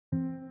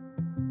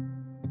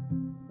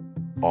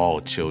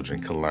all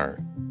children can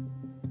learn,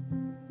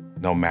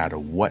 no matter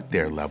what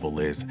their level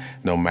is,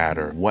 no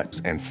matter what's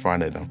in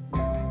front of them.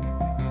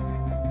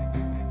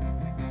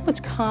 What's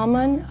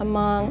common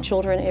among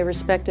children,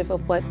 irrespective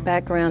of what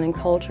background and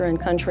culture and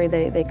country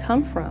they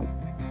come from,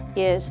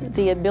 is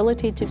the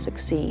ability to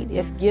succeed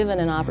if given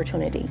an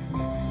opportunity.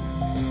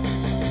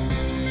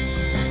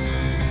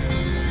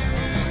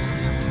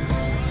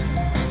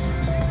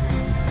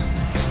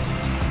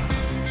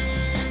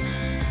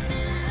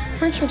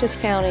 Prince George's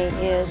County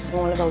is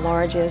one of the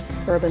largest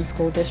urban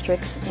school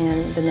districts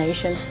in the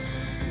nation.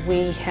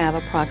 We have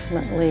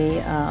approximately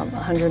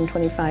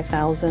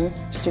 125,000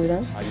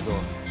 students. How you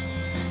doing?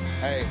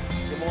 Hey,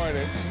 good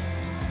morning.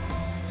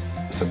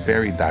 It's a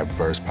very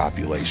diverse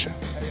population.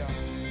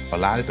 A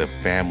lot of the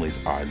families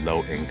are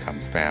low-income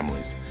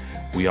families.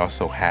 We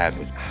also have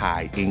a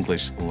high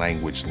English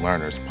language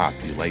learners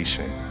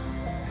population.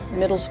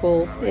 Middle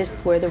school is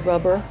where the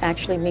rubber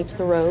actually meets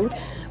the road.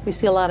 We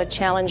see a lot of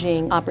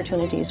challenging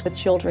opportunities with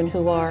children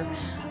who are,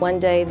 one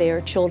day they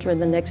are children,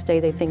 the next day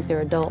they think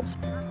they're adults.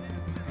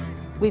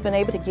 We've been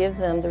able to give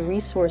them the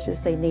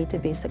resources they need to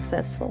be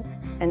successful.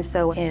 And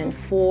so in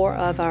 4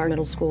 of our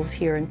middle schools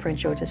here in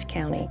Prince George's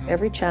County,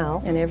 every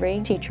child and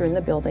every teacher in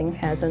the building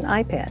has an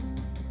iPad.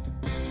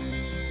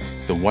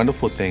 The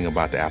wonderful thing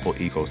about the Apple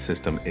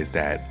ecosystem is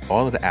that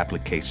all of the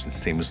applications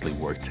seamlessly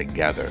work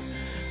together.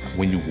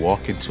 When you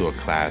walk into a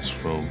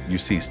classroom, you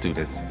see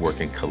students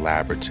working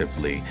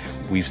collaboratively.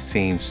 We've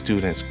seen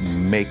students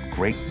make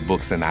great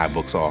books and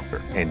iBooks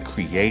offer and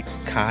create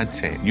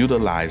content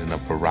utilizing a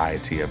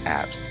variety of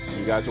apps.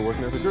 You guys are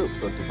working as a group,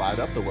 so divide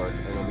up the work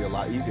and it'll be a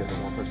lot easier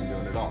than one person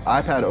doing it all.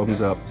 iPad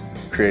opens up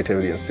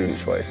creativity and student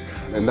choice,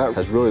 and that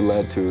has really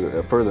led to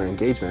a further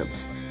engagement.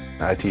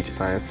 I teach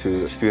science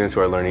to students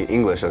who are learning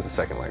English as a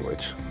second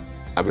language.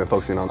 I've been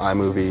focusing on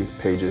iMovie,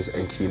 Pages,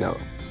 and Keynote.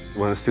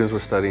 When the students were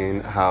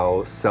studying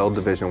how cell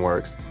division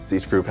works,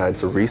 each group had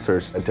to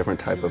research a different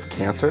type of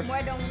cancer.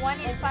 More than 1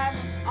 in 5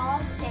 of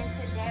all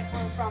cancer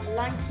deaths are from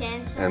lung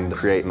cancer. And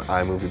create an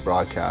iMovie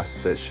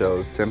broadcast that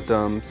shows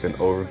symptoms, an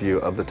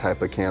overview of the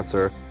type of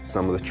cancer,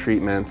 some of the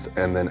treatments,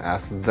 and then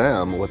ask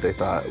them what they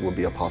thought would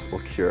be a possible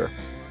cure.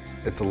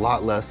 It's a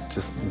lot less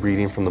just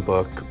reading from the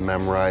book,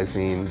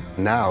 memorizing.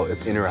 Now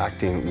it's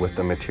interacting with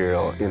the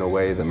material in a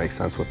way that makes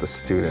sense with the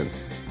students.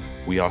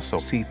 We also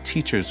see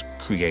teachers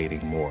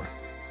creating more.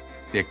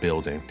 They're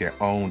building their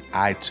own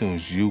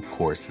iTunes U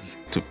courses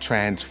to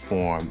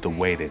transform the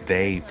way that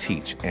they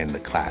teach in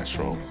the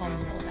classroom.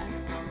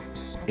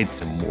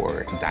 It's a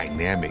more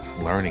dynamic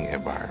learning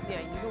environment. Yeah,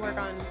 you can work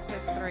on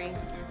quiz 3.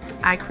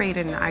 I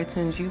created an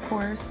iTunes U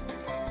course.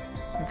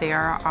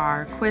 There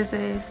are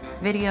quizzes,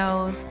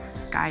 videos,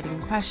 guiding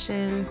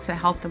questions to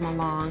help them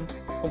along.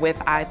 With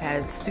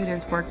iPads,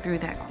 students work through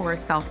that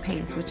course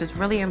self-paced, which is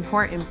really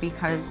important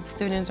because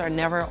students are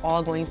never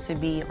all going to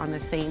be on the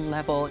same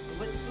level.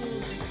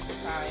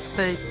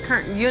 The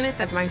current unit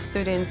that my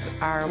students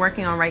are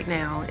working on right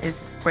now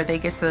is where they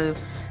get to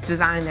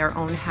design their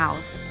own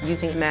house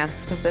using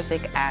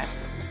math-specific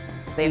apps.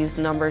 They use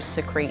numbers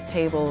to create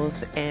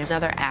tables and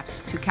other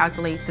apps to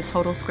calculate the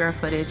total square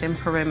footage and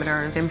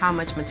perimeters and how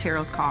much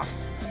materials cost.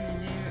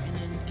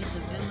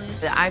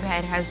 The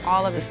iPad has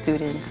all of the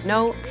students'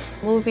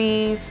 notes,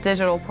 movies,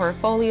 digital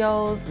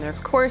portfolios, and their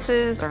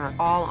courses are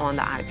all on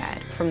the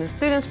iPad. From the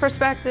student's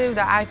perspective,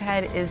 the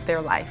iPad is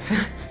their life.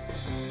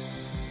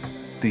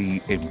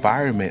 The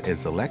environment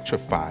is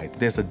electrified.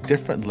 There's a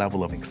different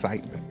level of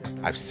excitement.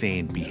 I've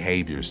seen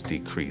behaviors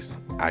decrease.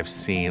 I've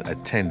seen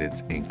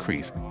attendance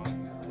increase.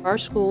 Our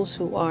schools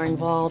who are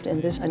involved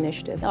in this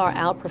initiative are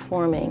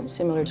outperforming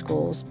similar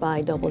schools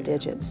by double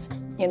digits.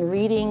 In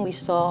reading, we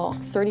saw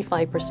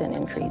 35%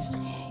 increase.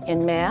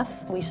 In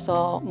math, we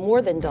saw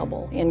more than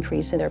double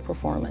increase in their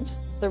performance.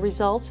 The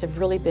results have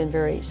really been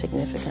very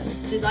significant.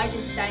 The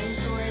largest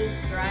dinosaurs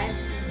thrived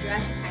in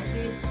Jurassic time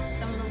period.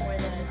 Some of them were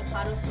the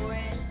Apatosaurus.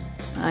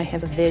 I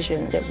have a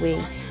vision that we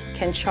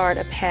can chart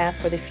a path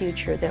for the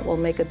future that will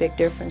make a big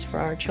difference for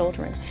our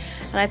children.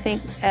 And I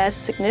think as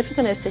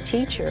significant as the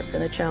teacher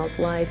in a child's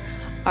life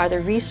are the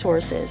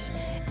resources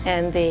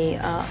and the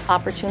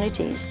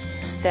opportunities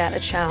that a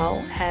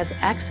child has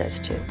access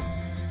to.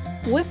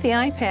 With the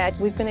iPad,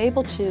 we've been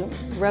able to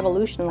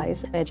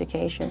revolutionize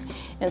education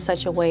in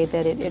such a way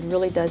that it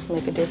really does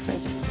make a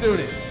difference.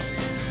 Students,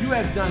 you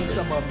have done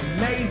some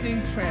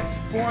amazing,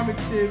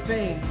 transformative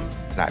things.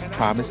 I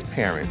promise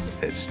parents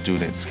that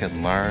students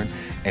can learn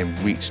and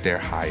reach their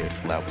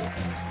highest level.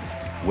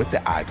 With the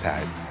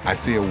iPad, I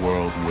see a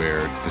world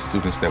where the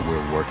students that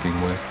we're working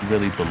with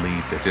really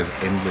believe that there's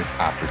endless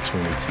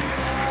opportunities